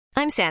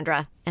I'm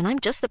Sandra, and I'm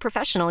just the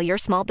professional your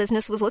small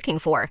business was looking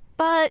for.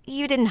 But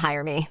you didn't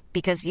hire me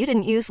because you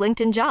didn't use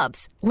LinkedIn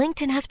Jobs.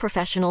 LinkedIn has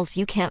professionals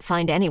you can't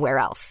find anywhere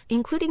else,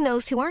 including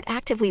those who aren't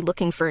actively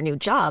looking for a new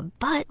job,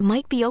 but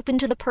might be open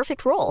to the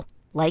perfect role,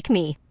 like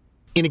me.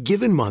 In a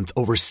given month,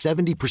 over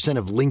 70%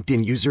 of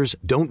LinkedIn users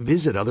don't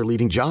visit other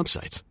leading job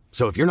sites.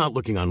 So if you're not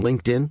looking on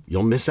LinkedIn,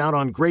 you'll miss out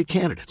on great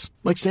candidates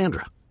like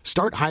Sandra.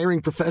 Start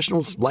hiring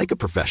professionals like a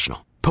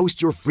professional.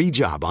 Post your free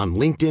job on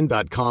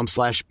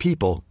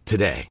linkedin.com/people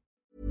today.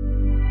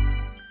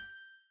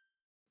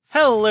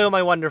 Hello,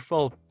 my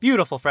wonderful,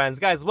 beautiful friends.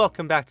 Guys,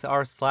 welcome back to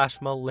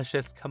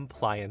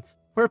r/MaliciousCompliance,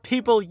 where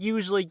people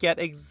usually get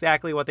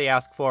exactly what they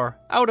ask for,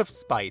 out of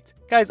spite.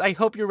 Guys, I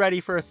hope you're ready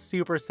for a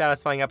super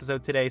satisfying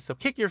episode today, so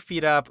kick your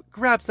feet up,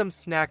 grab some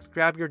snacks,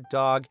 grab your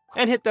dog,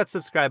 and hit that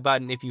subscribe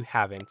button if you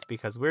haven't,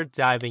 because we're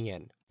diving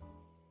in.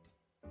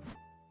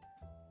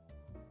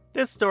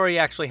 This story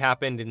actually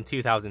happened in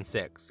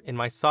 2006, in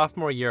my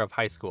sophomore year of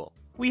high school.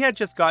 We had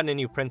just gotten a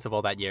new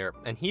principal that year,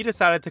 and he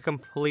decided to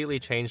completely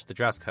change the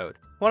dress code.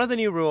 One of the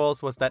new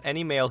rules was that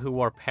any male who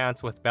wore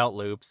pants with belt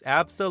loops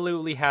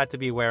absolutely had to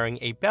be wearing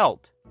a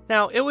belt.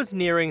 Now, it was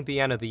nearing the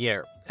end of the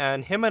year,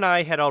 and him and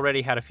I had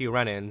already had a few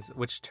run-ins,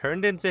 which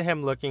turned into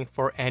him looking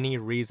for any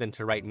reason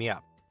to write me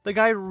up. The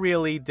guy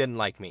really didn't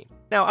like me.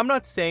 Now, I'm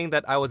not saying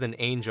that I was an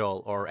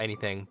angel or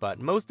anything, but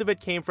most of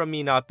it came from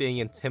me not being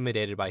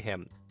intimidated by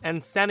him,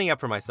 and standing up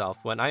for myself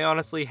when I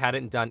honestly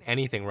hadn't done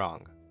anything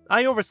wrong.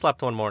 I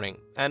overslept one morning,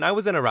 and I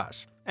was in a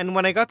rush. And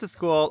when I got to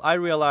school, I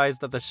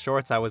realized that the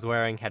shorts I was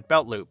wearing had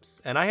belt loops,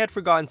 and I had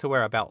forgotten to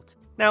wear a belt.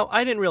 Now,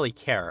 I didn't really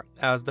care,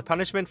 as the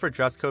punishment for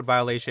dress code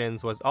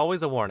violations was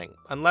always a warning,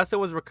 unless it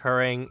was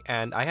recurring,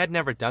 and I had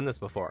never done this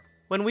before.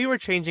 When we were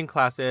changing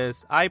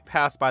classes, I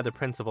passed by the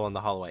principal in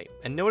the hallway,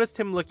 and noticed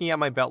him looking at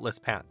my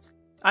beltless pants.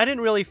 I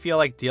didn't really feel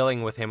like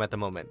dealing with him at the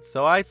moment,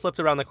 so I slipped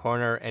around the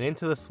corner and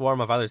into the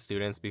swarm of other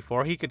students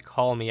before he could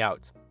call me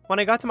out. When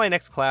I got to my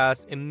next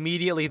class,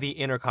 immediately the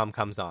intercom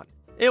comes on.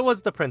 It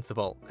was the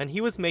principal, and he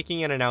was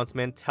making an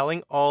announcement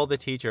telling all the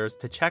teachers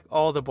to check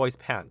all the boys'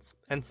 pants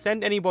and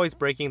send any boys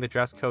breaking the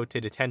dress code to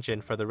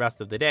detention for the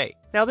rest of the day.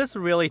 Now, this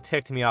really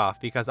ticked me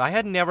off because I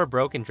had never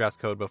broken dress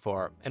code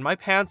before, and my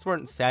pants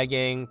weren't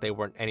sagging, they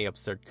weren't any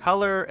absurd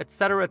color,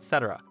 etc.,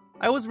 etc.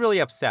 I was really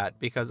upset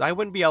because I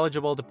wouldn't be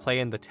eligible to play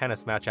in the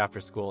tennis match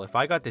after school if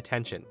I got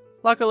detention.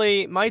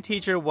 Luckily, my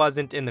teacher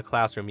wasn't in the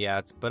classroom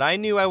yet, but I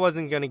knew I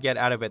wasn't going to get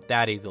out of it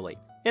that easily.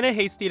 In a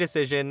hasty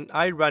decision,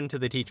 I run to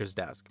the teacher's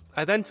desk.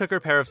 I then took her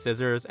pair of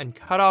scissors and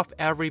cut off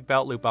every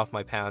belt loop off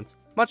my pants,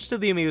 much to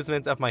the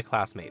amusement of my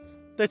classmates.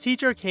 The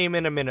teacher came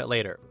in a minute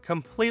later,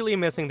 completely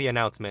missing the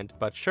announcement,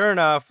 but sure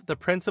enough, the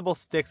principal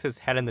sticks his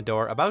head in the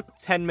door about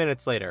 10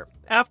 minutes later,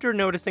 after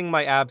noticing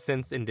my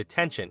absence in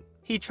detention.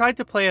 He tried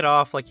to play it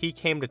off like he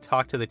came to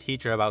talk to the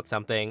teacher about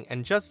something,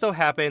 and just so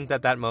happens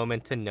at that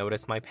moment to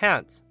notice my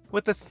pants.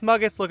 With the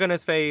smuggest look on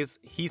his face,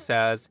 he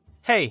says,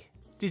 "Hey,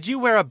 did you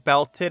wear a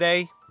belt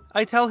today?"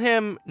 I tell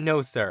him,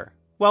 "No, sir."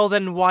 "Well,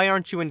 then why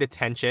aren't you in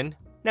detention?"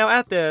 Now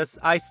at this,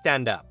 I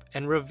stand up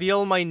and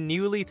reveal my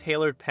newly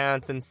tailored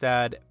pants and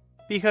said,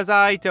 "Because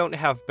I don't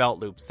have belt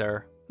loops,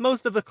 sir."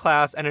 Most of the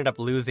class ended up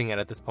losing it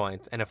at this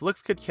point, and if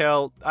looks could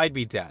kill, I'd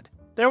be dead.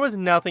 There was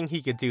nothing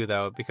he could do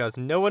though, because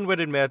no one would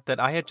admit that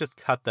I had just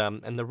cut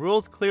them, and the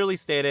rules clearly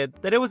stated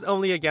that it was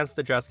only against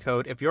the dress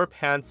code if your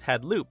pants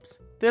had loops.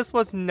 This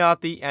was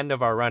not the end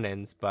of our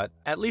run-ins, but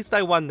at least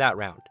I won that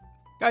round.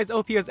 Guys,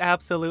 OP is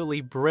absolutely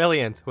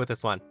brilliant with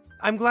this one.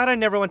 I'm glad I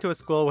never went to a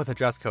school with a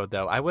dress code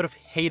though. I would have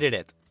hated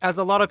it, as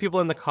a lot of people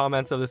in the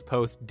comments of this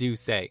post do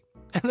say.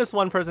 And this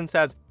one person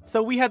says,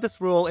 "So we had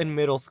this rule in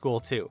middle school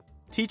too.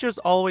 Teachers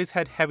always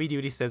had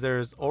heavy-duty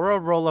scissors or a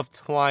roll of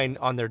twine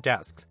on their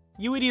desks.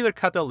 You would either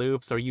cut the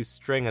loops or use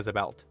string as a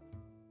belt."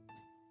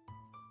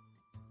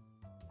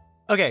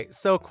 Okay,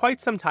 so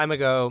quite some time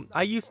ago,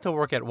 I used to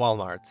work at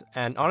Walmart,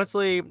 and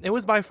honestly, it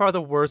was by far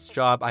the worst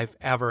job I've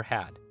ever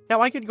had. Now,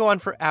 I could go on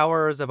for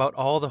hours about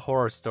all the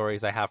horror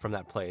stories I have from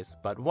that place,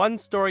 but one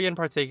story in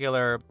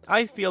particular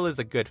I feel is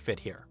a good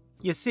fit here.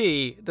 You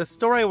see, the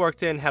store I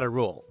worked in had a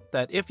rule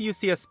that if you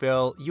see a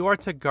spill, you are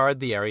to guard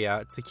the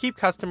area to keep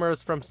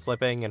customers from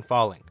slipping and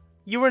falling.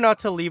 You were not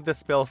to leave the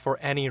spill for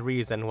any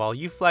reason while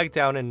you flagged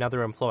down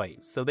another employee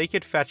so they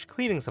could fetch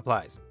cleaning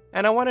supplies.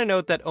 And I want to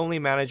note that only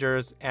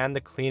managers and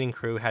the cleaning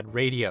crew had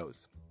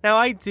radios. Now,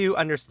 I do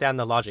understand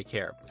the logic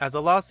here, as a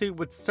lawsuit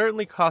would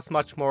certainly cost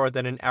much more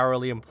than an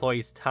hourly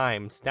employee's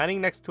time standing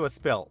next to a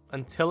spill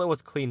until it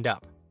was cleaned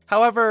up.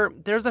 However,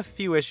 there's a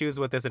few issues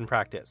with this in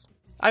practice.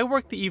 I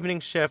worked the evening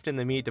shift in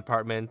the meat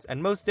department,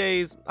 and most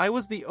days, I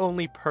was the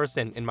only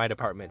person in my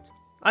department.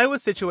 I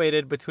was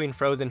situated between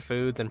frozen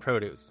foods and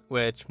produce,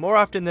 which more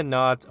often than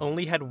not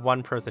only had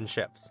one-person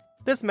shifts.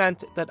 This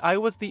meant that I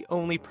was the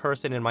only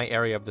person in my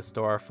area of the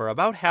store for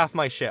about half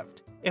my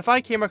shift. If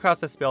I came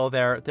across a spill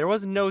there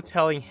was no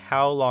telling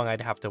how long I'd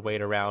have to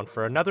wait around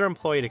for another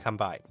employee to come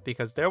by,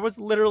 because there was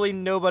literally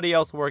nobody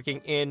else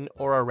working in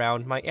or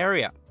around my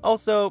area.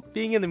 Also,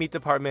 being in the meat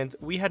department,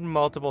 we had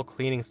multiple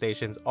cleaning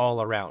stations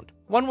all around.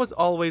 One was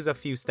always a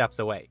few steps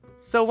away.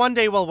 So one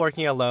day while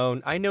working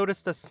alone, I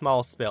noticed a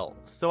small spill,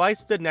 so I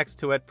stood next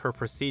to it per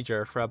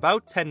procedure for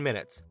about 10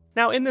 minutes.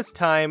 Now in this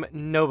time,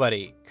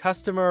 nobody,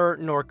 customer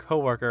nor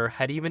coworker,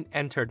 had even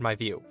entered my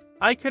view.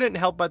 I couldn't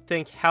help but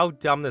think how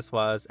dumb this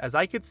was, as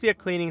I could see a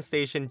cleaning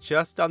station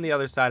just on the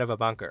other side of a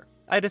bunker.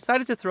 I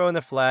decided to throw in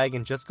the flag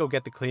and just go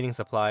get the cleaning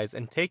supplies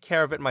and take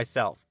care of it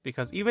myself,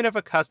 because even if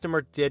a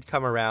customer did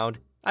come around,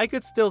 I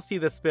could still see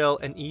the spill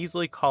and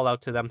easily call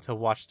out to them to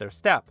watch their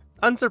step.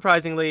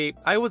 Unsurprisingly,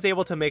 I was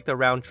able to make the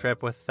round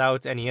trip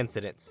without any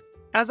incidents.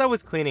 As I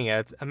was cleaning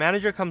it, a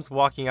manager comes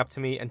walking up to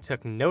me and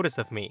took notice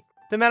of me.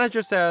 The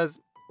manager says,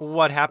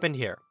 "What happened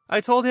here?" I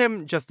told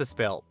him just the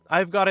spill.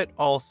 I've got it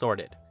all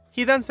sorted.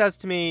 He then says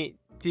to me,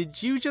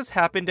 "Did you just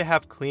happen to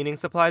have cleaning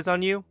supplies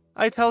on you?"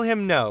 I tell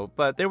him no,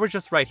 but they were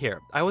just right here.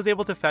 I was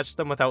able to fetch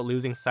them without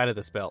losing sight of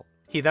the spill.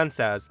 He then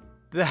says,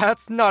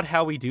 "That's not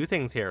how we do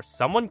things here.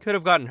 Someone could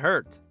have gotten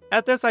hurt."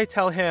 At this, I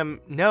tell him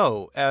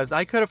no, as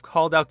I could have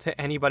called out to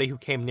anybody who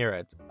came near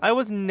it. I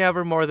was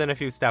never more than a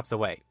few steps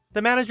away.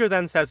 The manager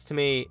then says to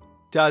me,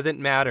 "Doesn't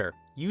matter.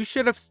 You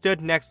should have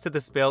stood next to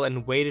the spill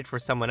and waited for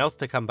someone else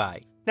to come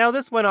by." Now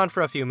this went on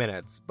for a few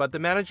minutes, but the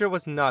manager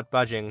was not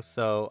budging,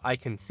 so I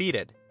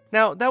conceded.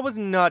 Now that was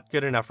not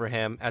good enough for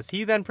him, as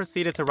he then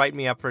proceeded to write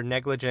me up for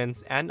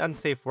negligence and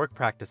unsafe work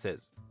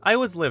practices. I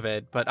was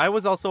livid, but I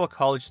was also a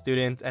college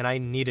student and I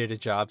needed a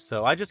job,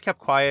 so I just kept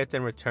quiet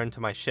and returned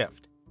to my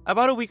shift.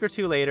 About a week or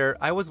two later,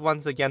 I was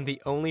once again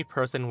the only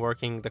person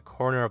working the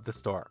corner of the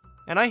store,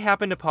 and I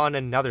happened upon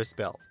another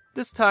spill.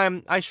 This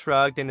time, I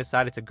shrugged and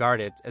decided to guard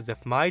it as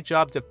if my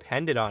job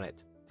depended on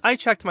it. I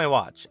checked my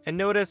watch and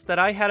noticed that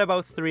I had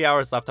about 3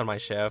 hours left on my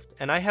shift,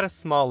 and I had a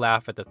small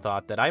laugh at the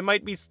thought that I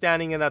might be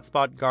standing in that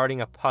spot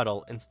guarding a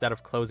puddle instead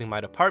of closing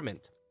my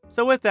department.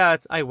 So with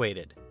that, I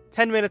waited.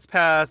 10 minutes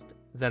passed,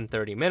 then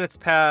 30 minutes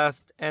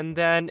passed, and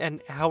then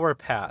an hour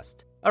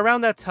passed.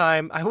 Around that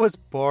time, I was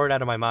bored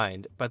out of my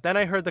mind, but then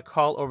I heard the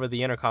call over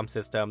the intercom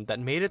system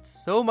that made it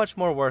so much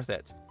more worth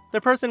it.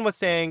 The person was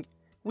saying,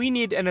 "We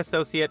need an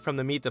associate from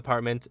the meat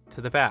department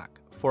to the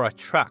back for a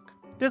truck."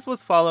 This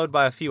was followed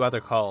by a few other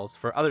calls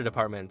for other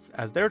departments,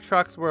 as their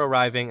trucks were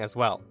arriving as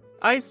well.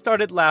 I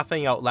started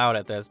laughing out loud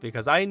at this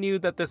because I knew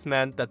that this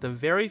meant that the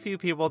very few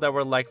people that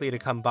were likely to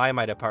come by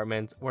my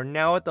department were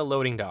now at the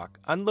loading dock,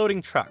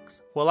 unloading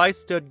trucks, while I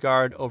stood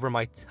guard over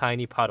my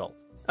tiny puddle.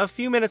 A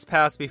few minutes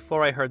passed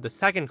before I heard the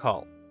second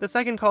call. The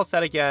second call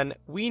said again,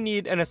 "We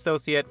need an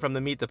associate from the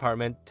meat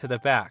department to the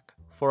back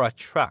for a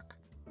truck."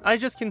 I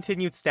just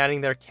continued standing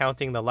there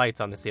counting the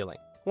lights on the ceiling.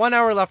 1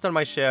 hour left on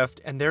my shift,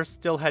 and there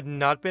still had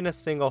not been a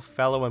single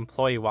fellow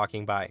employee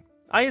walking by.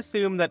 I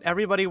assumed that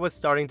everybody was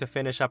starting to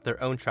finish up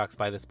their own trucks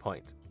by this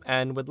point,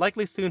 and would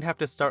likely soon have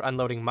to start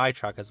unloading my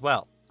truck as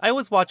well. I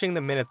was watching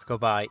the minutes go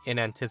by in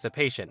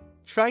anticipation,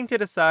 trying to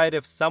decide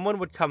if someone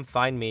would come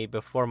find me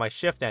before my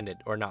shift ended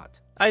or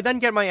not. I then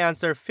get my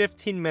answer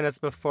 15 minutes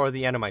before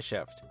the end of my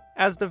shift,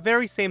 as the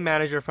very same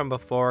manager from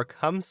before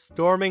comes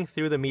storming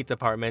through the meat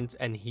department,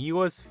 and he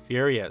was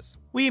furious.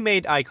 We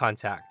made eye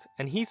contact,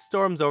 and he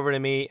storms over to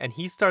me and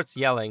he starts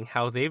yelling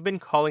how they've been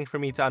calling for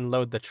me to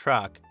unload the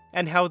truck,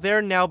 and how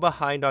they're now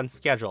behind on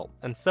schedule,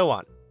 and so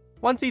on.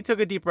 Once he took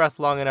a deep breath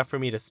long enough for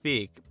me to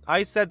speak,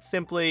 I said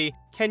simply,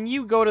 "Can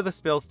you go to the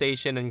spill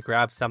station and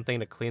grab something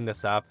to clean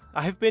this up?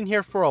 I've been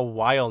here for a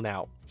while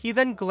now." He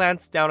then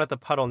glanced down at the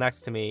puddle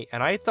next to me,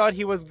 and I thought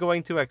he was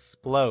going to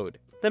explode.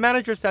 The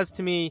manager says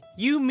to me,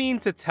 "You mean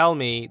to tell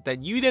me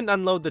that you didn't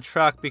unload the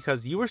truck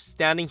because you were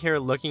standing here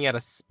looking at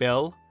a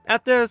spill?"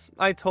 At this,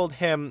 I told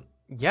him,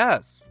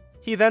 "Yes."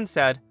 He then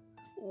said,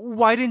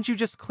 "Why didn't you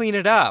just clean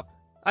it up?"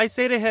 I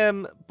say to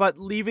him, "But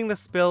leaving the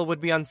spill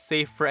would be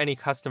unsafe for any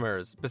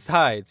customers.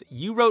 Besides,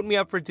 you wrote me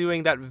up for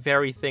doing that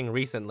very thing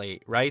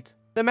recently, right?"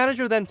 The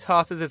manager then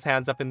tosses his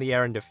hands up in the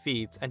air in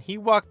defeat, and he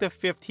walked the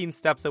 15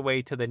 steps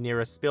away to the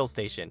nearest spill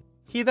station.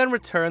 He then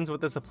returns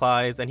with the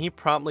supplies, and he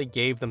promptly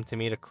gave them to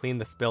me to clean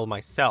the spill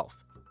myself.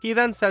 He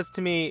then says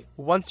to me,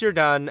 "Once you're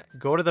done,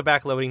 go to the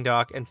back loading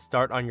dock and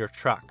start on your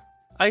truck."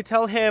 I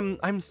tell him,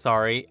 "I'm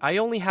sorry, I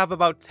only have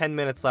about 10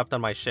 minutes left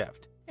on my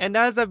shift. And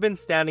as I've been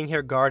standing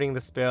here guarding the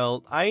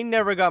spill, I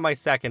never got my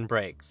second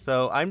break,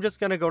 so I'm just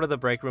gonna go to the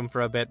break room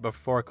for a bit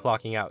before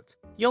clocking out.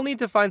 You'll need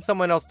to find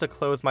someone else to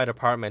close my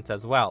department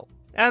as well."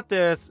 At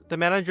this, the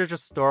manager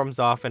just storms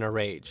off in a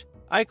rage.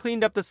 I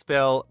cleaned up the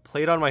spill,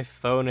 played on my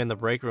phone in the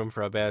break room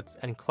for a bit,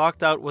 and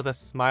clocked out with a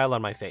smile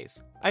on my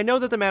face. I know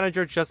that the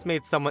manager just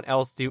made someone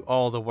else do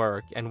all the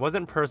work and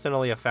wasn't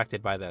personally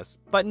affected by this,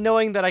 but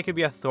knowing that I could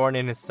be a thorn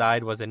in his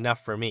side was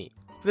enough for me.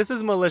 This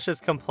is malicious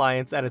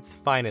compliance at its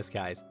finest,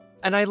 guys.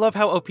 And I love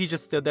how OP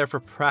just stood there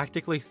for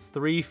practically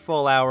 3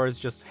 full hours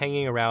just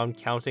hanging around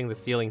counting the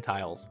ceiling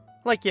tiles.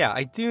 Like, yeah,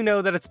 I do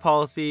know that it's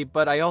policy,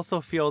 but I also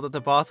feel that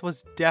the boss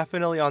was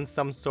definitely on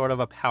some sort of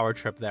a power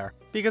trip there,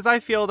 because I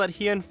feel that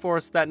he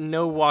enforced that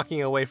no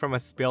walking away from a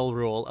spill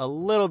rule a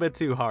little bit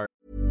too hard.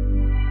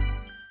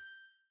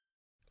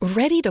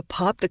 Ready to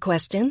pop the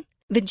question?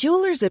 The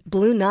jewelers at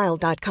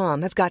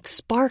BlueNile.com have got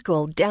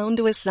sparkle down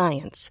to a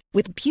science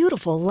with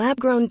beautiful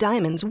lab-grown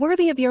diamonds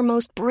worthy of your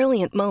most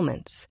brilliant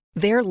moments.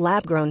 Their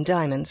lab-grown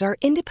diamonds are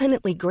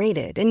independently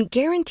graded and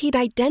guaranteed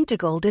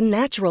identical to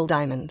natural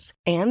diamonds,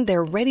 and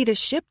they're ready to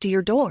ship to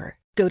your door.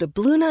 Go to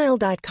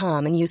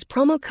BlueNile.com and use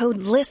promo code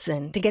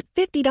LISTEN to get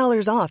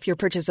 $50 off your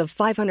purchase of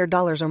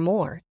 $500 or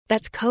more.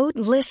 That's code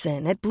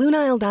LISTEN at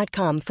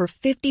BlueNile.com for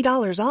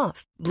 $50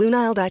 off.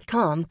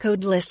 BlueNile.com,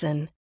 code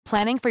LISTEN.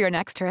 Planning for your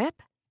next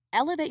trip?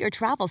 Elevate your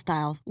travel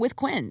style with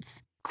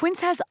Quince.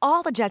 Quince has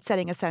all the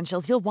jet-setting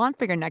essentials you'll want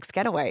for your next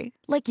getaway,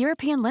 like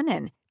European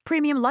linen,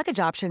 premium luggage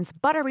options,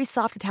 buttery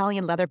soft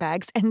Italian leather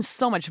bags, and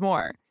so much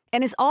more.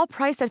 And is all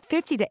priced at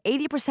 50 to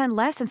 80%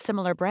 less than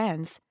similar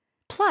brands.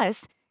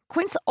 Plus,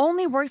 Quince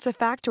only works with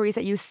factories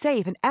that use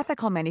safe and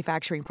ethical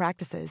manufacturing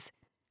practices.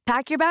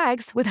 Pack your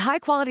bags with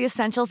high-quality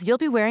essentials you'll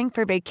be wearing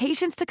for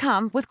vacations to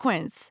come with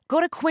Quince. Go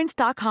to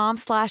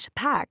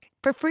quince.com/pack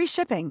for free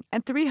shipping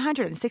and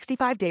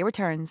 365-day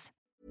returns.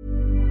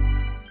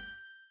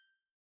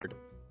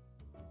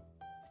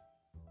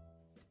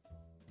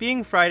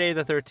 Being Friday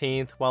the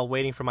 13th while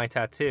waiting for my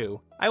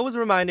tattoo, I was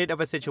reminded of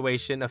a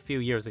situation a few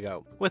years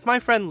ago with my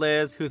friend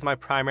Liz, who's my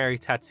primary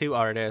tattoo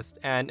artist,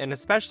 and an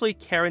especially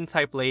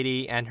Karen-type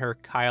lady and her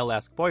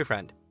Kyle-esque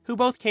boyfriend, who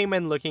both came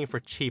in looking for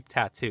cheap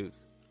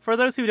tattoos. For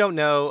those who don't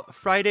know,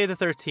 Friday the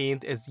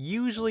 13th is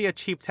usually a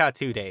cheap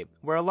tattoo day,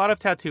 where a lot of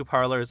tattoo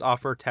parlors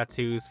offer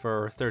tattoos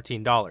for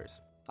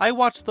 $13. I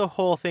watched the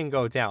whole thing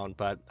go down,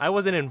 but I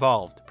wasn't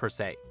involved, per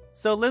se.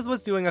 So Liz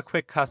was doing a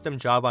quick custom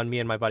job on me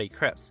and my buddy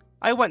Chris.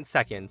 I went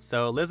second,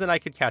 so Liz and I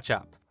could catch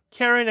up.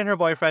 Karen and her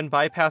boyfriend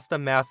bypassed the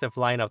massive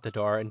line out the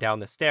door and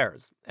down the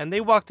stairs, and they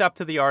walked up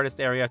to the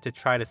artist area to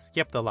try to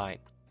skip the line.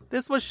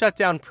 This was shut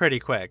down pretty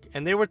quick,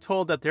 and they were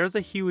told that there's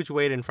a huge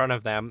wait in front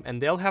of them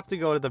and they'll have to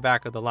go to the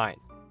back of the line.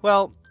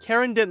 Well,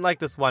 Karen didn't like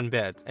this one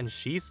bit, and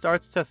she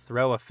starts to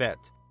throw a fit.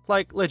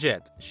 Like,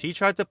 legit, she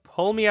tried to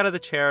pull me out of the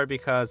chair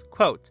because,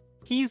 quote,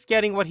 he's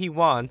getting what he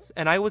wants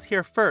and I was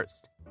here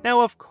first.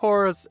 Now, of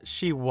course,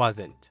 she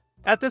wasn't.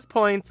 At this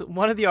point,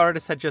 one of the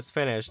artists had just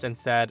finished and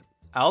said,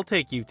 I'll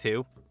take you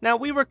two. Now,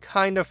 we were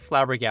kind of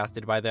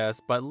flabbergasted by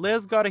this, but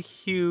Liz got a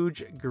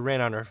huge grin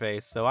on her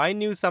face, so I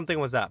knew something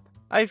was up.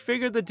 I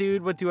figured the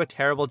dude would do a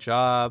terrible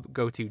job,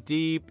 go too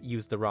deep,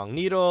 use the wrong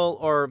needle,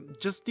 or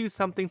just do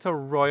something to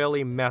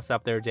royally mess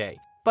up their day.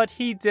 But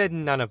he did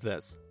none of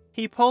this.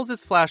 He pulls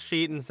his flash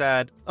sheet and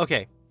said,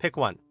 okay, pick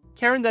one.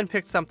 Karen then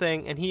picked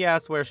something and he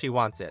asked where she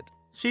wants it.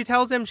 She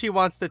tells him she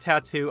wants the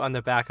tattoo on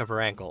the back of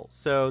her ankle,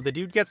 so the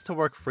dude gets to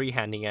work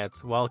freehanding it,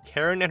 while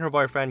Karen and her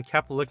boyfriend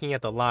kept looking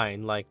at the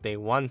line like they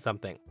won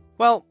something.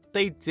 Well,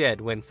 they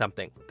did win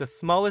something, the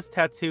smallest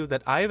tattoo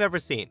that I've ever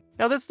seen.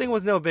 Now this thing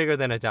was no bigger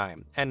than a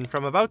dime, and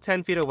from about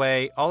 10 feet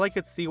away, all I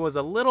could see was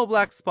a little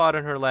black spot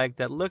on her leg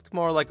that looked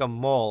more like a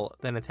mole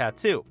than a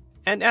tattoo.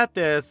 And at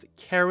this,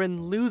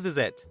 Karen loses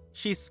it.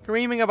 She's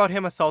screaming about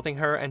him assaulting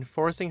her and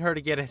forcing her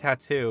to get a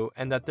tattoo,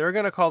 and that they're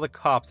gonna call the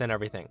cops and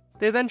everything.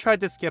 They then tried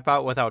to skip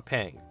out without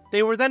paying.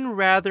 They were then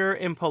rather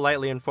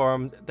impolitely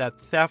informed that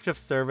theft of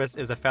service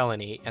is a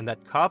felony and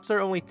that cops are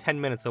only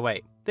 10 minutes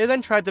away. They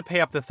then tried to pay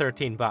up the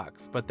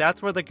 $13, but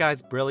that's where the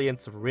guy's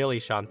brilliance really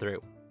shone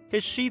through.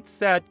 His sheet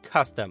said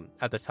custom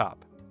at the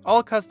top.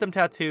 All custom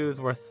tattoos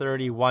were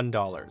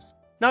 $31.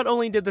 Not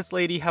only did this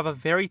lady have a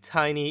very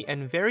tiny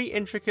and very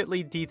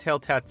intricately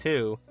detailed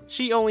tattoo,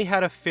 she only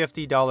had a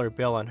 $50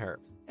 bill on her.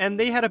 And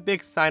they had a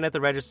big sign at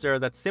the register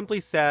that simply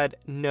said,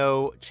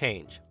 no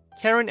change.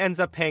 Karen ends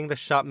up paying the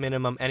shop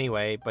minimum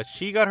anyway, but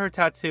she got her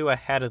tattoo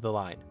ahead of the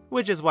line,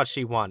 which is what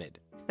she wanted.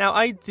 Now,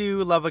 I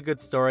do love a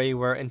good story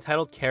where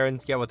entitled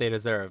Karens get what they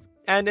deserve.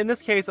 And in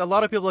this case, a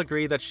lot of people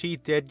agree that she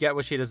did get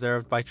what she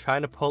deserved by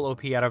trying to pull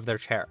OP out of their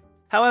chair.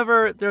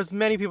 However, there's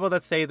many people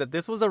that say that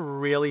this was a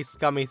really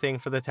scummy thing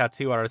for the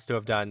tattoo artist to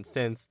have done,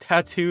 since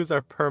tattoos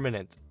are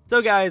permanent.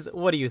 So guys,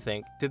 what do you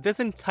think? Did this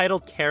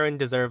entitled Karen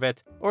deserve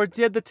it, or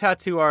did the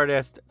tattoo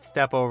artist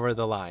step over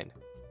the line?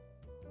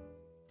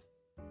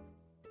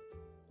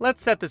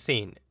 Let's set the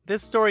scene.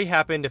 This story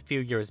happened a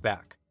few years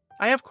back.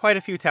 I have quite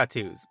a few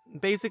tattoos,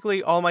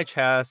 basically all my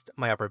chest,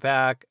 my upper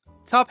back,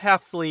 top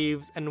half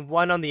sleeves, and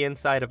one on the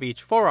inside of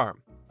each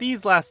forearm.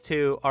 These last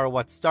two are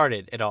what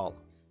started it all.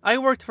 I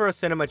worked for a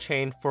cinema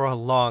chain for a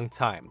long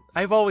time.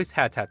 I've always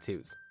had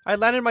tattoos. I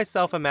landed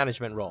myself a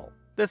management role.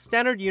 The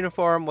standard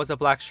uniform was a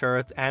black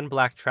shirt and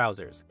black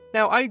trousers.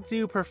 Now, I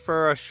do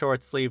prefer a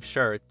short sleeve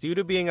shirt due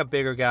to being a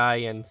bigger guy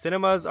and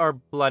cinemas are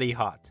bloody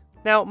hot.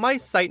 Now, my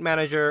site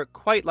manager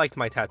quite liked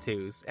my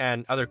tattoos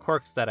and other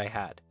quirks that I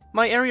had.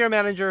 My area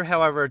manager,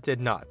 however,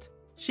 did not.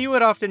 She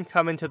would often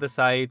come into the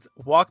site,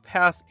 walk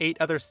past 8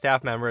 other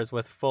staff members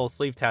with full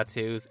sleeve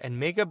tattoos, and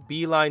make a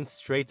beeline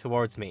straight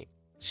towards me.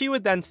 She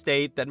would then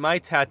state that my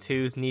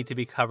tattoos need to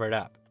be covered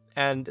up,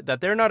 and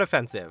that they're not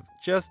offensive,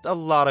 just a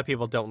lot of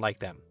people don't like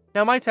them.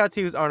 Now my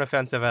tattoos aren't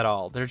offensive at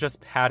all, they're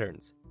just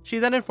patterns. She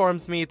then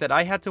informs me that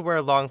I had to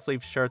wear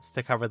long-sleeve shirts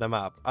to cover them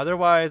up,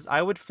 otherwise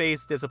I would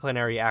face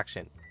disciplinary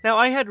action. Now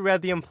I had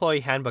read the employee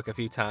handbook a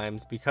few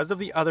times because of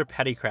the other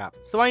petty crap,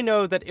 so I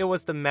know that it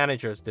was the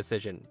manager's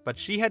decision, but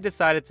she had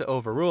decided to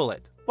overrule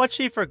it. What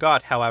she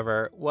forgot,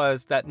 however,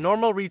 was that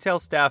normal retail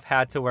staff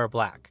had to wear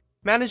black.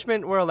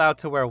 Management were allowed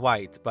to wear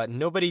white, but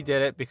nobody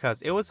did it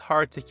because it was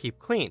hard to keep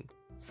clean.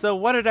 So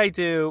what did I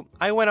do?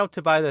 I went out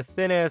to buy the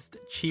thinnest,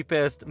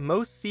 cheapest,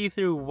 most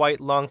see-through white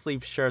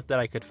long-sleeve shirt that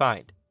I could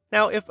find.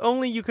 Now, if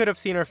only you could have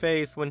seen her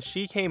face when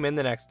she came in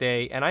the next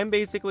day, and I'm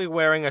basically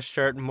wearing a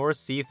shirt more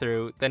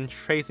see-through than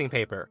tracing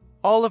paper.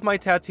 All of my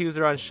tattoos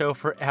are on show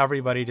for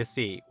everybody to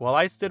see, while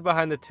I stood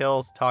behind the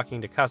tills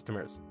talking to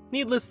customers.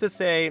 Needless to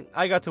say,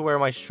 I got to wear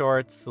my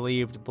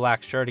short-sleeved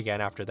black shirt again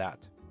after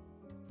that.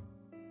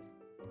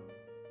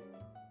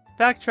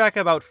 Backtrack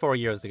about 4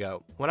 years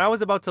ago, when I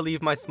was about to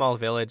leave my small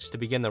village to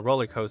begin the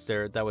roller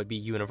coaster that would be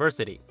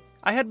university.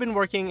 I had been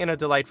working in a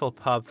delightful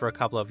pub for a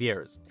couple of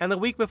years, and the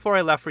week before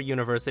I left for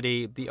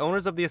university, the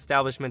owners of the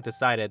establishment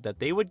decided that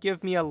they would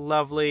give me a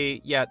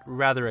lovely, yet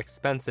rather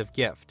expensive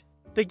gift.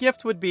 The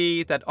gift would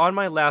be that on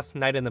my last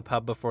night in the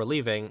pub before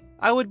leaving,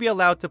 I would be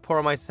allowed to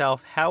pour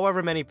myself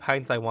however many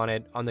pints I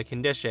wanted on the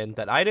condition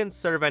that I didn't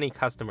serve any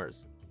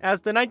customers.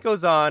 As the night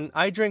goes on,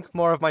 I drink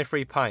more of my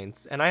free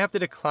pints, and I have to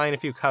decline a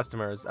few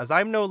customers as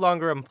I'm no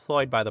longer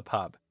employed by the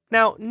pub.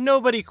 Now,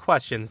 nobody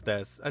questions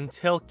this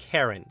until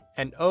Karen,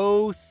 and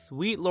oh,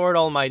 sweet Lord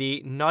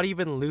Almighty, not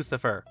even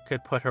Lucifer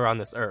could put her on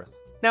this earth.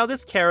 Now,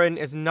 this Karen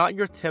is not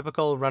your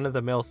typical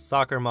run-of-the-mill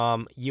soccer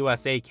mom,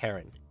 USA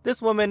Karen.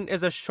 This woman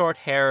is a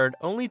short-haired,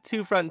 only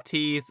 2 front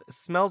teeth,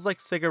 smells like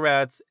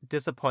cigarettes,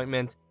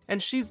 disappointment,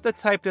 and she's the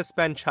type to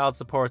spend child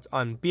support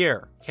on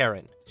beer,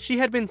 Karen. She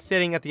had been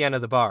sitting at the end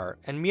of the bar,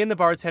 and me and the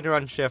bartender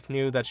on shift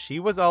knew that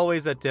she was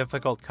always a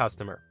difficult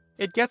customer.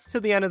 It gets to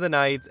the end of the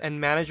night,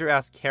 and manager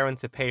asks Karen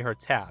to pay her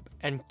tab,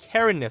 and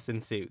Karen-ness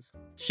ensues.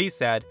 She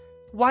said,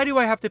 "Why do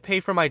I have to pay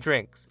for my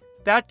drinks?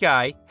 That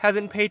guy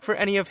hasn't paid for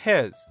any of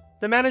his."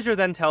 The manager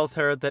then tells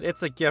her that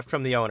it's a gift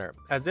from the owner,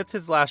 as it's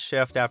his last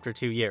shift after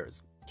 2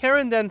 years.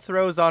 Karen then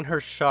throws on her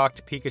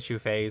shocked Pikachu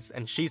face,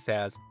 and she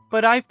says,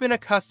 "But I've been a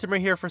customer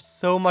here for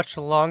so much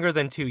longer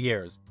than 2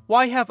 years.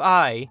 Why have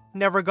I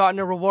never gotten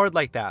a reward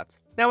like that?"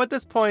 Now at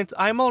this point,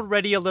 I'm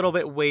already a little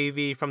bit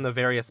wavy from the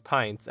various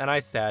pints, and I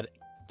said,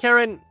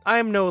 "Karen,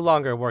 I'm no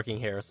longer working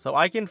here, so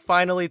I can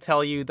finally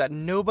tell you that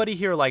nobody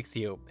here likes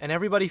you, and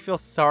everybody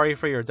feels sorry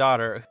for your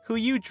daughter, who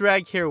you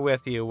drag here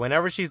with you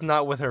whenever she's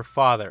not with her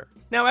father."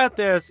 Now at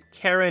this,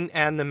 Karen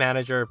and the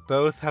manager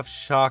both have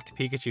shocked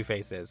Pikachu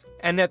faces,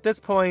 and at this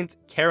point,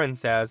 Karen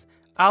says,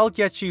 "I'll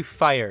get you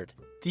fired.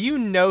 Do you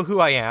know who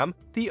I am?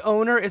 The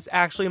owner is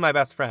actually my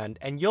best friend,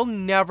 and you'll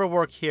never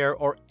work here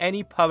or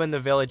any pub in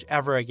the village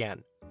ever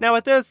again." Now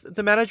at this,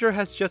 the manager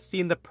has just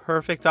seen the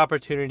perfect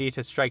opportunity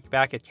to strike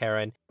back at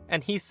Karen,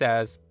 and he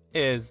says,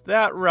 "Is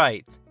that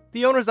right?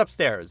 The owner's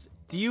upstairs.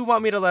 Do you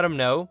want me to let him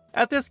know?"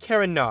 At this,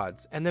 Karen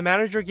nods, and the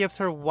manager gives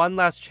her one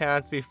last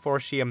chance before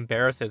she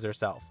embarrasses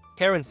herself.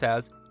 Karen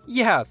says,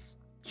 "Yes."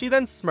 She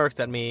then smirks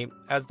at me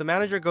as the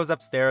manager goes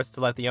upstairs to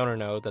let the owner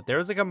know that there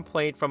is a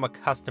complaint from a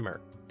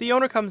customer. The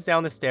owner comes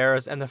down the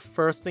stairs, and the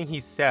first thing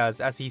he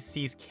says as he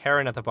sees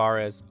Karen at the bar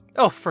is,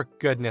 "Oh, for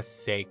goodness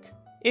sake."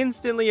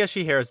 Instantly as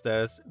she hears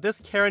this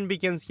Karen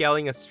begins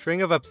yelling a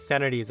string of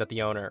obscenities at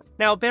the owner.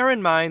 Now bear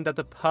in mind that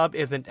the pub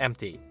isn't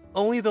empty.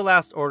 Only the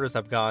last orders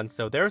have gone,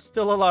 so there's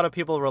still a lot of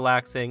people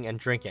relaxing and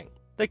drinking.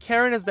 The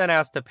Karen is then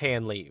asked to pay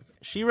and leave.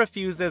 She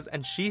refuses,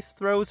 and she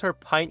throws her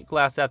pint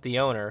glass at the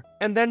owner,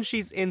 and then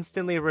she's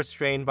instantly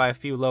restrained by a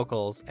few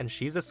locals, and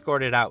she's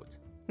escorted out.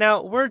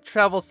 Now, word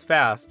travels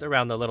fast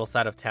around the little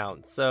side of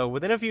town, so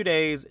within a few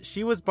days,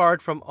 she was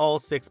barred from all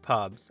 6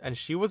 pubs, and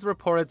she was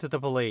reported to the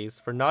police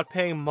for not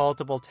paying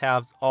multiple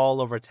tabs all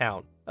over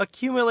town,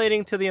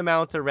 accumulating to the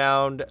amount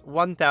around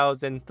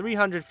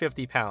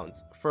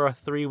 £1,350 for a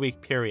 3-week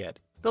period.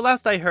 The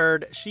last I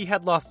heard, she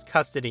had lost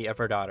custody of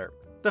her daughter.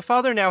 The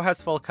father now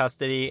has full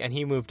custody, and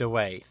he moved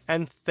away,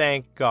 and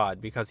thank God,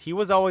 because he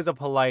was always a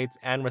polite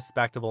and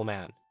respectable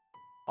man.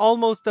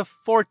 Almost a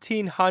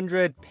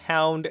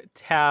 £1,400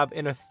 tab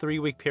in a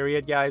 3-week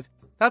period, guys.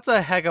 That's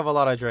a heck of a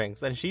lot of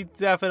drinks, and she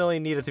definitely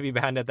needed to be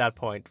banned at that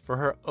point for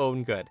her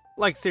own good.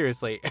 Like,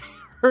 seriously,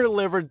 her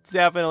liver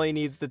definitely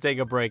needs to take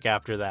a break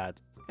after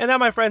that. And that,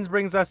 my friends,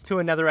 brings us to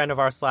another end of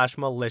our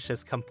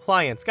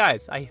 /malicious-compliance.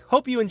 Guys, I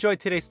hope you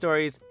enjoyed today's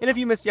stories, and if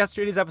you missed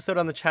yesterday's episode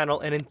on the channel,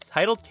 an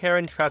entitled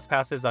Karen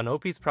trespasses on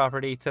OP's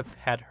property to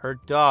pet her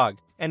dog,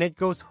 and it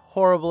goes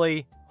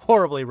horribly,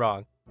 horribly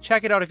wrong.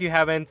 Check it out if you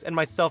haven't, and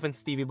myself and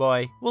Stevie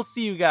Boy will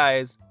see you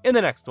guys in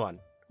the next one.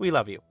 We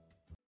love you.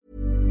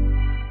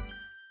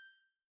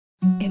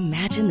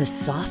 Imagine the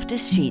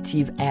softest sheets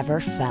you've ever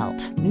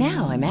felt.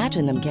 Now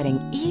imagine them getting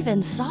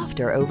even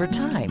softer over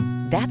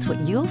time. That's what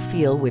you'll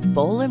feel with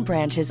Boll &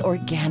 Branch's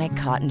organic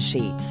cotton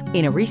sheets.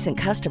 In a recent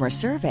customer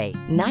survey,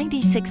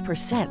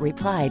 96%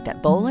 replied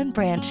that Boll &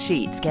 Branch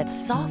sheets get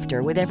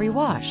softer with every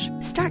wash.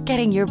 Start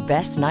getting your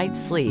best night's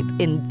sleep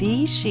in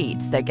these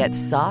sheets that get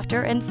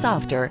softer and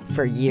softer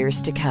for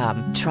years to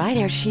come. Try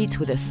their sheets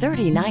with a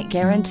 30-night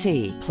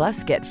guarantee.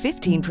 Plus, get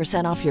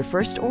 15% off your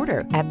first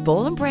order at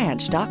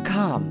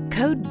bollandbranch.com.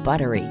 Code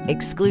BUTTERY.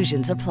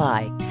 Exclusions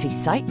apply. See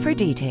site for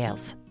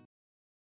details.